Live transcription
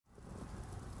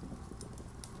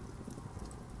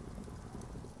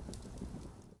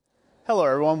Hello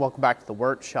everyone, welcome back to the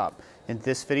workshop. In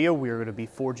this video we are going to be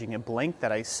forging a blank that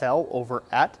I sell over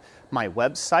at my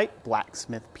website,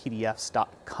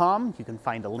 blacksmithpdfs.com. You can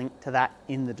find a link to that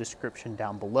in the description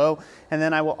down below. And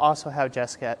then I will also have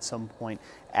Jessica at some point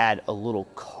add a little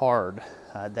card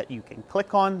that you can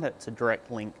click on. That's a direct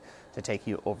link to take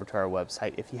you over to our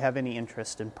website if you have any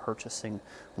interest in purchasing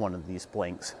one of these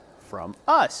blanks from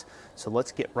us. So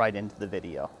let's get right into the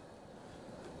video.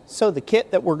 So the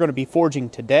kit that we're going to be forging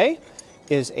today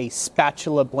is a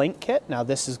spatula blank kit. Now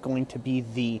this is going to be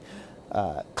the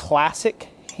classic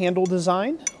handle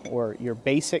design, or your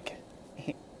basic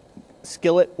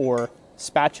skillet or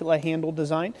spatula handle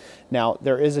design. Now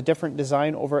there is a different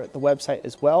design over at the website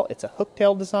as well. It's a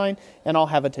hooktail design, and I'll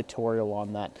have a tutorial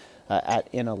on that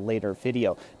in a later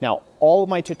video. Now all of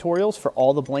my tutorials for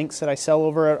all the blanks that I sell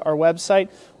over at our website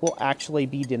will actually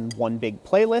be in one big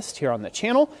playlist here on the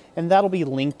channel, and that'll be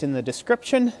linked in the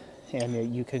description,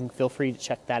 and you can feel free to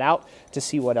check that out to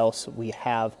see what else we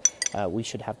have. We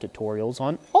should have tutorials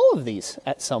on all of these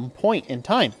at some point in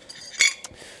time.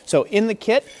 So in the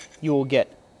kit you will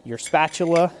get your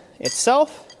spatula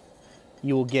itself,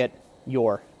 you will get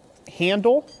your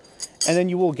handle, and then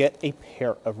you will get a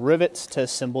pair of rivets to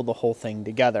assemble the whole thing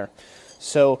together.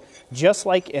 So just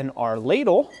like in our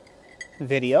ladle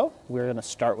video, we're going to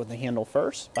start with the handle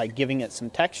first by giving it some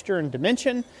texture and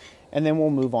dimension, and then we'll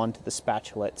move on to the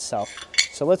spatula itself.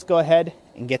 So let's go ahead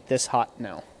and get this hot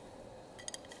now.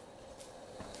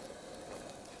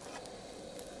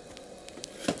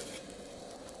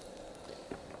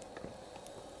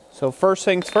 So first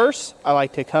things first, I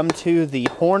like to come to the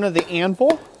horn of the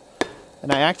anvil,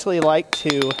 and I actually like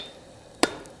to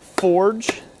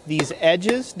forge these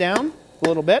edges down a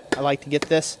little bit. I like to get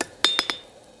this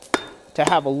to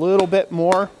have a little bit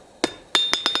more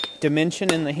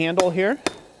dimension in the handle here.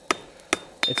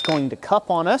 It's going to cup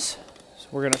on us, so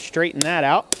we're going to straighten that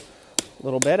out a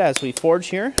little bit as we forge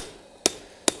here.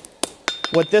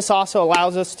 What this also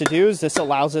allows us to do is this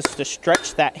allows us to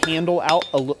stretch that handle out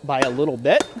by a little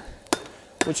bit,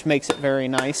 which makes it very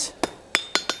nice.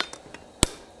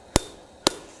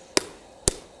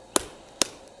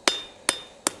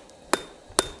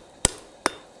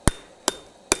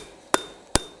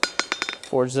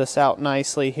 Forge this out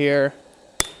nicely here.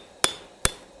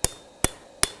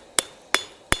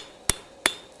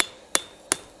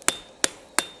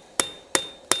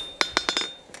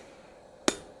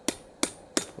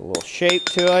 A little shape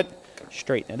to it,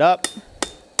 straighten it up.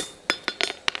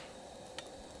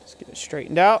 Let's get it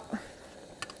straightened out.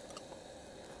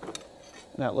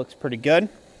 That looks pretty good.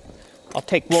 I'll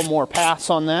take one more pass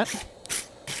on that.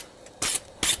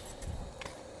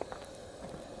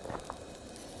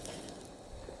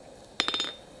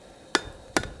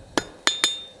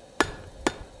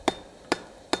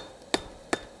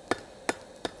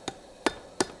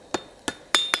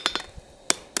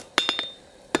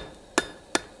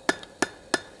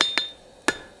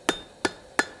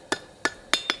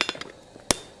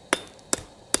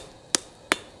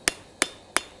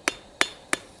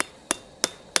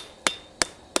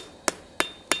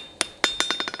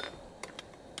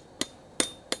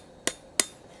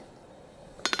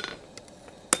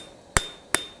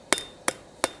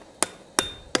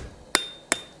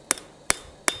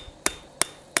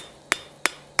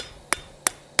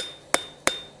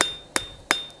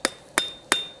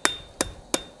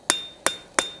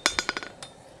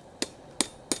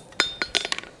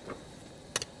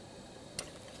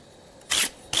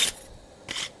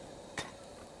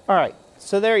 All right,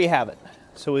 so there you have it.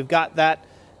 So we've got that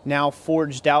now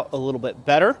forged out a little bit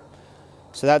better.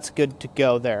 So that's good to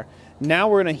go there. Now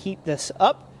we're going to heat this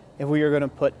up, and we are going to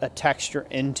put a texture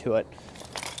into it.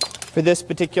 For this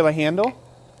particular handle,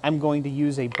 I'm going to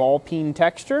use a ball peen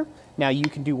texture. Now you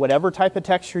can do whatever type of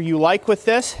texture you like with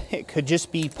this. It could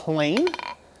just be plain,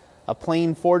 a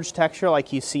plain forged texture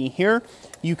like you see here.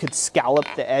 You could scallop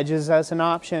the edges as an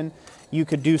option. You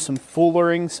could do some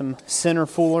fullering, some center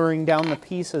fullering down the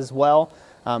piece as well,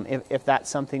 if that's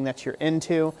something that you're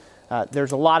into.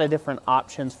 There's a lot of different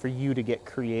options for you to get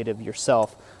creative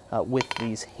yourself with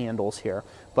these handles here.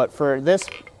 But for this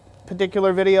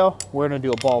particular video, we're going to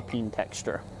do a ball peen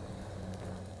texture.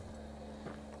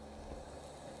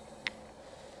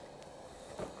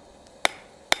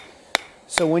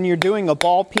 So when you're doing a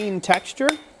ball peen texture,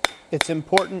 it's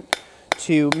important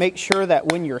to make sure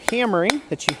that when you're hammering,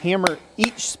 that you hammer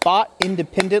each spot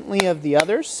independently of the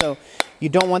others. So you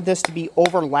don't want this to be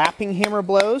overlapping hammer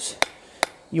blows.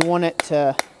 You want it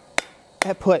to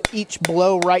put each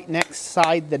blow right next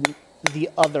side the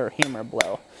other hammer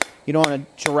blow. You don't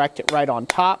want to direct it right on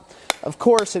top. Of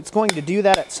course, it's going to do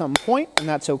that at some point, and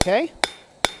that's okay.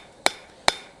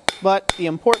 But the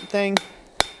important thing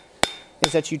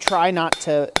is that you try not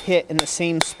to hit in the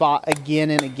same spot again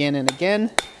and again and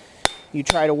again. You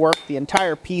try to work the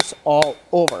entire piece all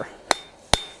over.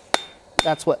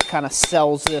 That's what kind of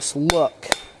sells this look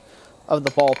of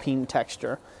the ball peen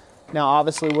texture. Now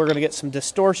obviously we're going to get some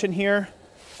distortion here.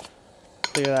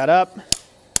 Clear that up.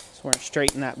 So we're going to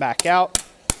straighten that back out.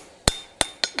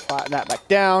 Flatten that back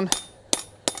down.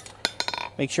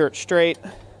 Make sure it's straight.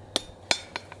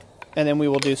 And then we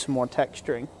will do some more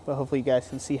texturing. But hopefully you guys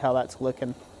can see how that's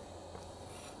looking.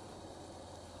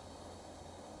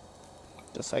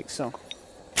 Just like so.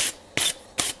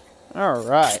 All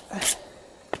right.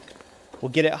 We'll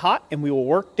get it hot and we will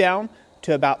work down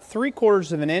to about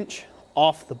 3/4 of an inch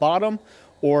off the bottom,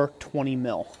 or 20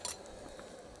 mil.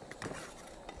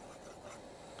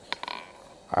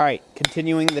 All right,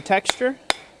 continuing the texture.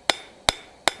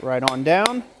 Right on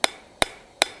down.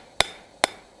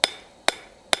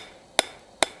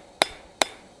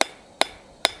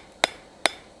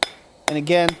 And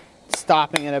again,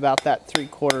 stopping at about that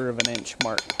 3/4 of an inch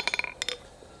mark.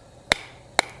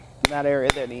 In that area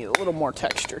there needs a little more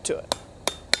texture to it.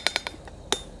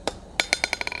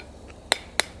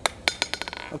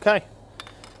 Okay,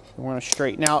 we're going to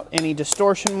straighten out any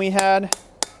distortion we had.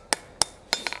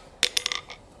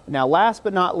 Now last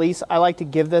but not least, I like to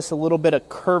give this a little bit of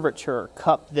curvature,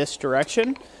 cup this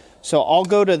direction. So I'll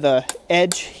go to the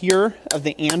edge here of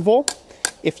the anvil.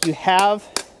 If you have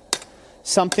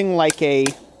something like a,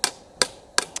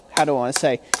 how do I want to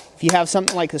say, if you have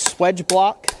something like a swedge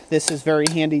block, this is very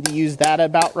handy to use that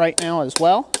about right now as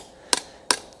well,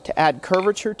 to add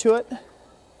curvature to it.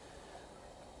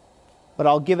 But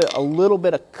I'll give it a little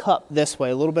bit of cup this way,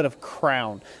 a little bit of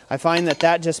crown. I find that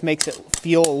that just makes it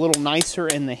feel a little nicer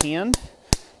in the hand.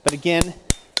 But again,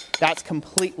 that's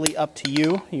completely up to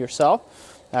you yourself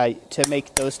to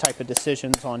make those type of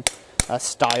decisions on a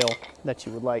style that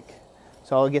you would like.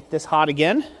 So I'll get this hot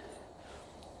again,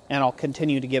 and I'll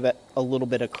continue to give it a little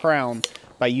bit of crown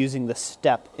by using the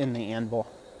step in the anvil.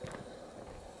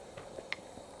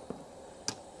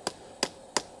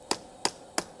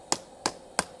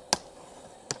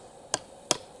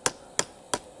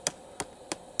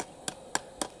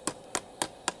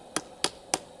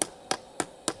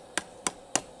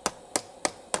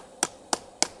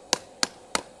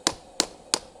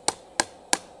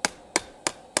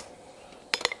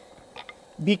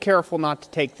 Be careful not to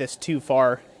take this too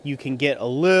far. You can get a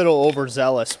little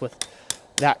overzealous with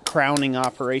that crowning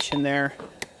operation there.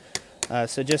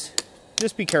 So just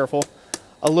be careful.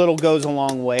 A little goes a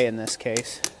long way in this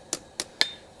case.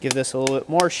 Give this a little bit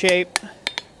more shape.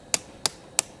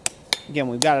 Again,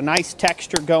 we've got a nice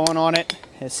texture going on it.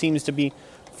 It seems to be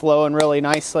flowing really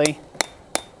nicely.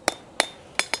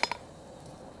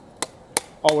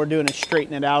 All we're doing is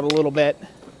straighten it out a little bit.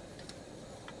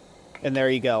 And there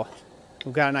you go.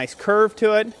 We've got a nice curve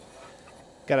to it.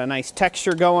 Got a nice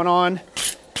texture going on.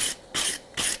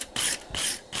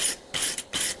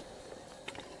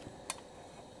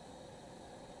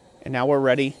 And now we're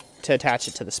ready to attach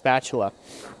it to the spatula.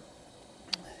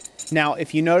 Now,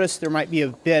 if you notice, there might be a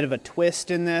bit of a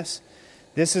twist in this.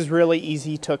 This is really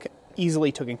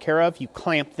easily taken care of. You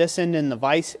clamp this end in the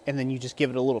vise, and then you just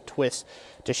give it a little twist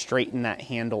to straighten that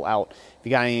handle out if you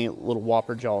got any little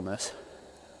whopper jawiness.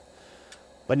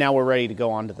 But now we're ready to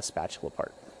go on to the spatula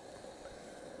part.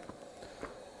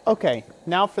 Okay,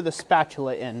 now for the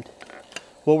spatula end.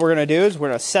 What we're going to do is we're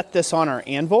going to set this on our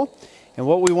anvil. And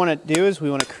what we want to do is we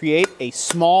want to create a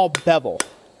small bevel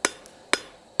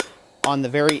on the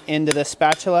very end of the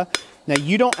spatula. Now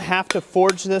you don't have to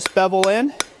forge this bevel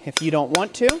in if you don't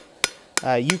want to.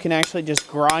 You can actually just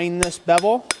grind this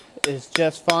bevel. Is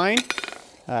just fine.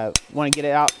 Want to get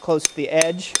it out close to the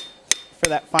edge for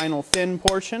that final thin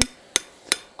portion.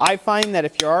 I find that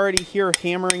if you're already here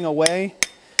hammering away,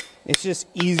 it's just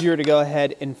easier to go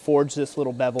ahead and forge this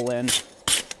little bevel in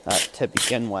to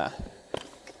begin with.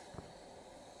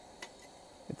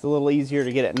 It's a little easier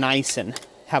to get it nice and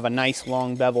have a nice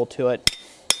long bevel to it,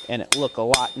 and it look a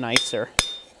lot nicer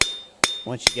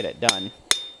once you get it done.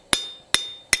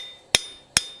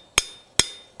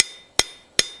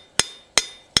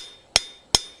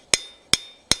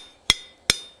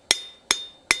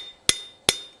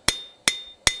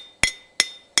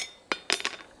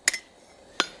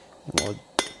 We'll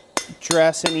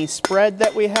address any spread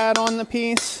that we had on the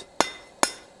piece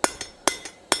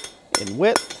in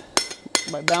width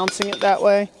by bouncing it that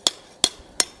way.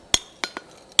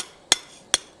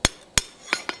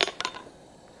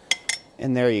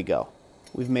 And there you go.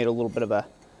 We've made a little bit of a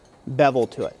bevel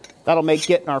to it. That'll make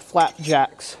getting our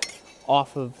flapjacks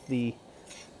off of the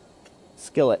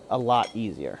skillet a lot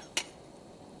easier.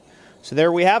 So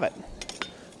there we have it.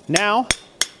 Now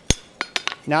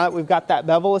that we've got that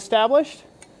bevel established,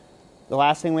 the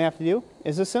last thing we have to do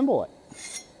is assemble it.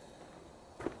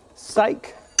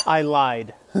 Psych, I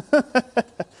lied.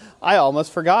 I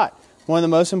almost forgot. One of the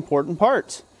most important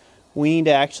parts. We need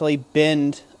to actually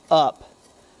bend up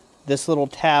this little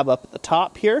tab up at the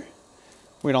top here.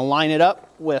 We're going to line it up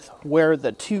with where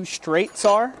the two straights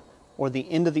are, or the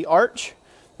end of the arch.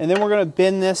 And then we're going to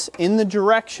bend this in the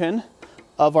direction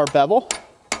of our bevel.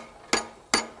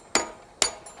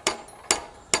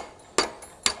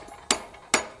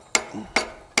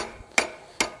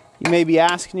 You may be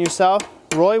asking yourself,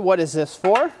 Roy, what is this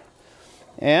for?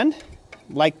 And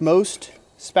like most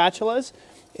spatulas,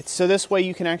 it's so this way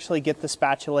you can actually get the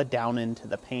spatula down into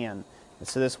the pan. And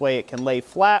so this way it can lay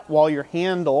flat while your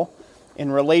handle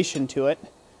in relation to it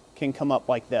can come up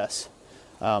like this.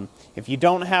 If you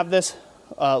don't have this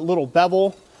little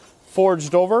bevel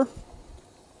forged over,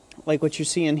 like what you're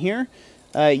seeing here,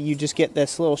 you just get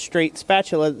this little straight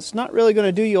spatula. It's not really going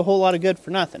to do you a whole lot of good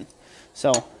for nothing.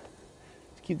 So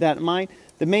keep that in mind.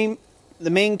 The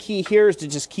main key here is to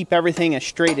just keep everything as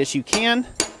straight as you can.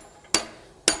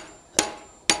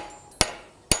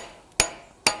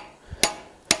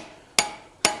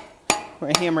 We're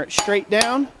going to hammer it straight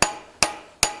down.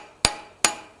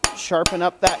 Sharpen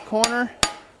up that corner.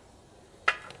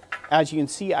 As you can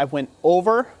see, I went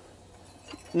over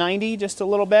 90 just a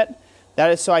little bit.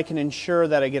 That is so I can ensure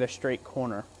that I get a straight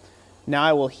corner. Now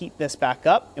I will heat this back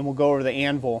up and we'll go over the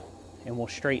anvil and we'll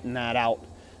straighten that out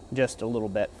just a little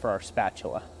bit for our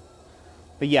spatula.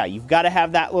 But yeah, you've got to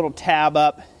have that little tab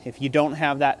up. If you don't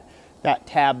have that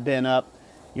tab bent up,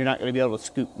 you're not going to be able to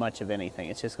scoop much of anything.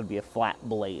 It's just going to be a flat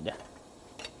blade.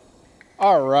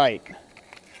 All right,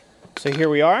 so here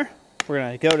we are. We're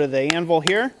going to go to the anvil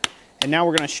here, and now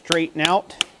we're going to straighten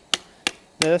out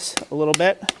this a little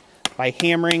bit by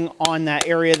hammering on that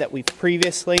area that we've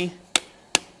previously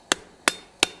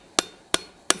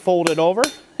folded over,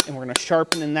 and we're going to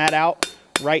sharpen that out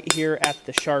right here at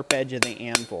the sharp edge of the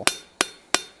anvil.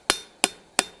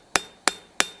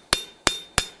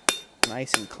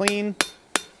 Nice and clean.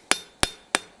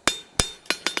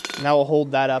 Now we'll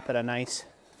hold that up at a nice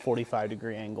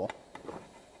 45-degree angle.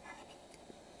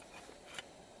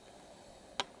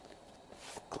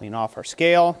 Clean off our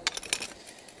scale.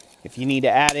 If you need to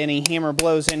add any hammer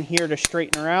blows in here to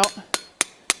straighten her out,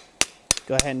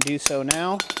 go ahead and do so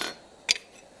now.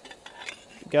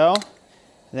 Go.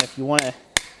 And then if you want to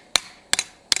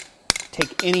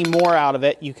take any more out of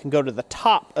it, you can go to the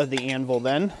top of the anvil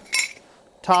then,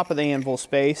 top of the anvil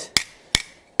space,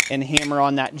 and hammer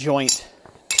on that joint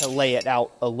to lay it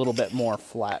out a little bit more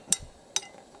flat.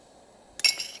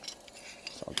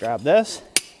 So I'll grab this.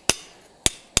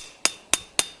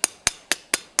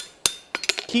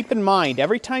 Keep in mind,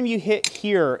 every time you hit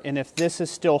here, and if this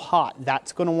is still hot,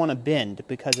 that's going to want to bend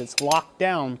because it's locked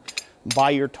down by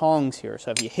your tongs here.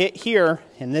 So if you hit here,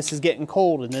 and this is getting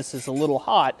cold, and this is a little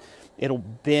hot, it'll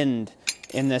bend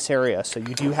in this area. So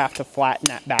you do have to flatten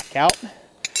that back out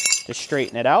to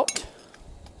straighten it out.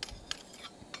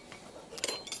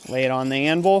 Lay it on the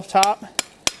anvil top.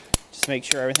 Just make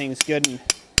sure everything's good and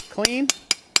clean.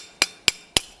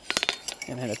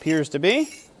 And it appears to be.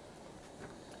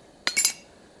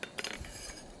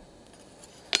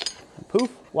 And poof,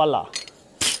 voila.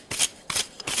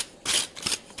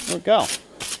 There we go.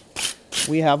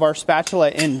 We have our spatula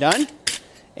end done.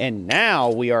 And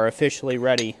now we are officially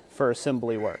ready for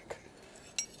assembly work.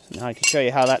 So now I can show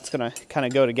you how that's going to kind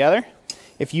of go together.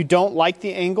 If you don't like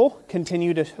the angle,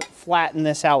 continue to flatten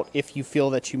this out if you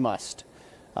feel that you must.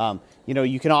 You know,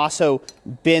 you can also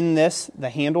bend the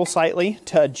handle slightly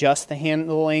to adjust the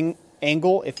handling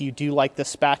angle. If you do like the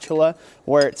spatula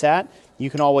where it's at,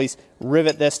 you can always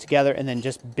rivet this together and then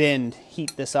just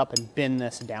heat this up and bend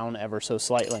this down ever so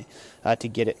slightly to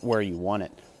get it where you want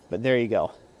it. But there you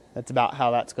go. That's about how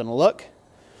that's going to look.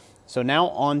 So now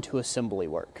on to assembly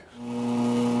work.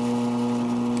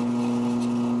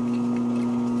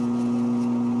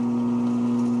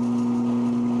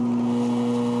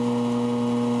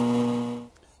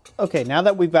 Okay, now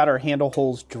that we've got our handle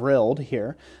holes drilled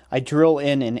here, I drill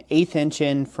in an 1/8 inch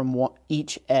in from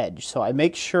each edge. So I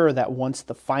make sure that once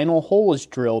the final hole is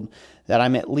drilled, that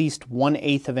I'm at least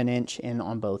 1/8 of an inch in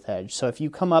on both edges. So if you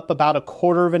come up about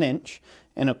 1/4 of an inch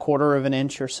and 1/4 of an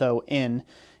inch or so in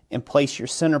and place your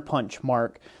center punch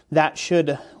mark, that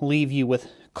should leave you with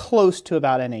close to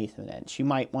about 1/8 of an inch. You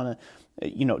might want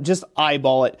to, just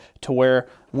eyeball it to where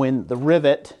when the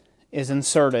rivet is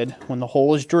inserted, when the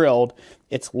hole is drilled,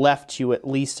 it's left you at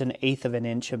least 1/8 of an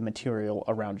inch of material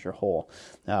around your hole.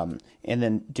 And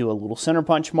then do a little center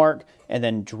punch mark and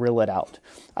then drill it out.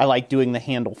 I like doing the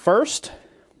handle first.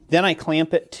 Then I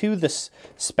clamp it to the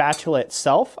spatula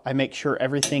itself. I make sure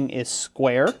everything is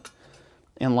square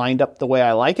and lined up the way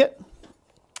I like it.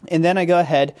 And then I go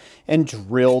ahead and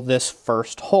drill this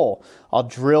first hole. I'll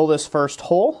drill this first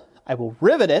hole. I will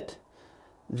rivet it.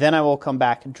 Then I will come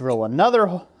back and drill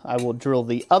another. I will drill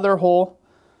the other hole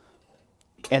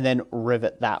and then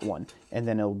rivet that one. And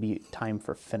then it'll be time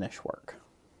for finish work.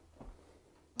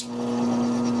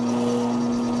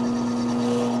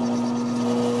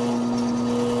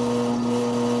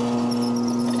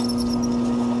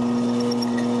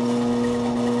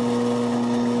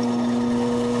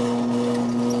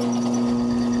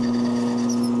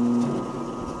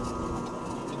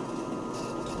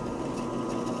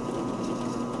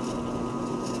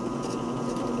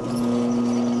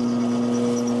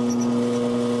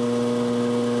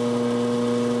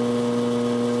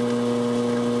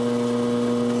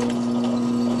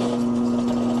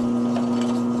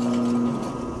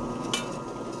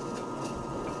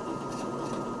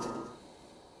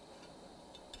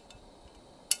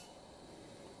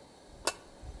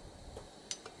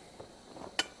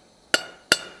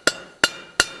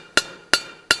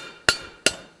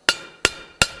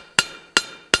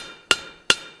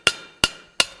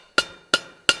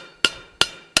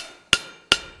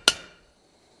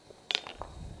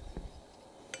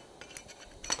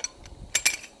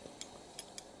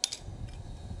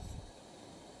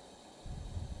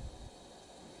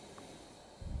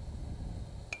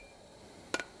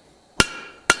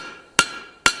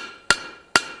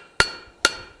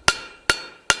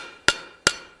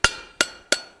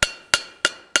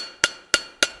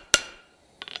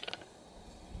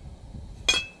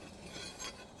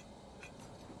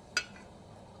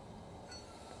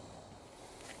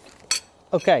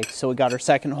 Okay, so we got our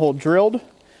second hole drilled.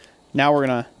 Now we're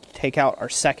gonna take out our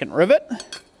second rivet,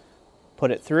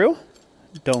 put it through,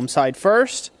 dome side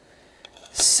first,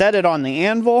 set it on the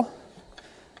anvil,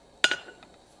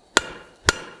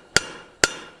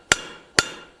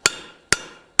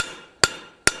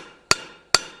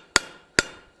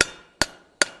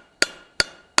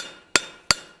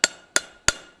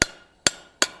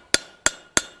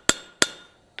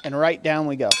 and right down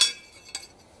we go.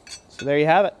 So there you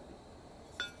have it.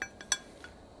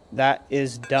 That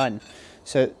is done.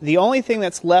 So the only thing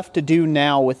that's left to do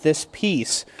now with this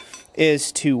piece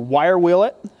is to wire wheel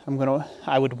it.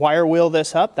 I would wire wheel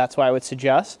this up. That's what I would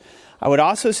suggest. I would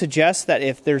also suggest that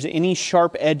if there's any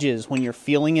sharp edges when you're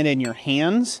feeling it in your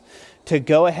hands, to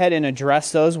go ahead and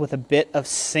address those with a bit of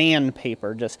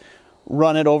sandpaper. Just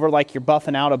run it over like you're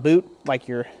buffing out a boot, like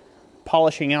you're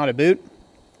polishing out a boot.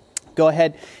 Go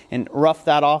ahead and rough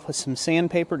that off with some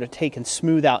sandpaper to take and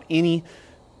smooth out any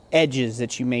edges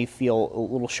that you may feel,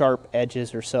 little sharp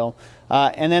edges or so.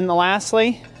 And then last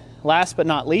but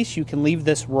not least, you can leave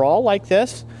this raw like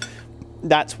this.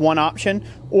 That's one option.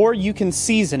 Or you can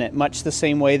season it much the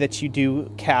same way that you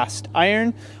do cast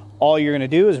iron. All you're going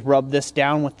to do is rub this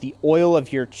down with the oil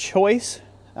of your choice,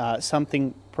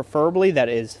 something preferably that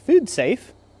is food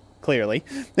safe. Clearly,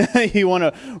 you want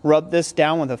to rub this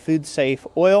down with a food safe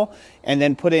oil and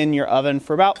then put it in your oven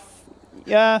for about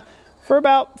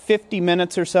 50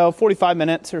 minutes or so, 45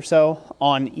 minutes or so.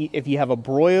 If you have a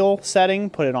broil setting,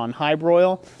 put it on high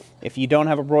broil. If you don't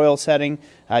have a broil setting,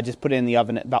 just put it in the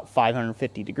oven at about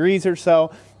 550 degrees or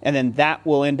so, and then that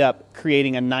will end up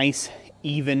creating a nice,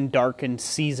 even, darkened,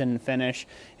 seasoned finish,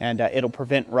 and it'll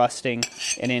prevent rusting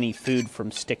and any food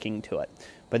from sticking to it.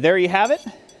 But there you have it,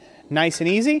 nice and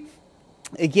easy.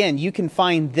 Again, you can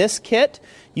find this kit,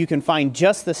 you can find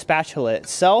just the spatula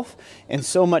itself, and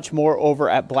so much more over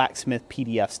at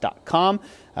blacksmithpdfs.com.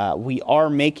 We are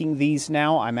making these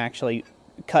now. I'm actually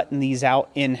cutting these out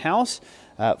in-house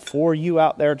for you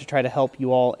out there to try to help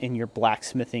you all in your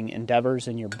blacksmithing endeavors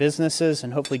and your businesses,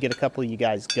 and hopefully get a couple of you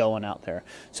guys going out there.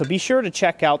 So be sure to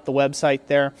check out the website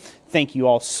there. Thank you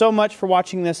all so much for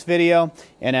watching this video,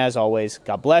 and as always,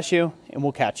 God bless you, and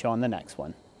we'll catch you on the next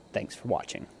one. Thanks for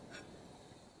watching.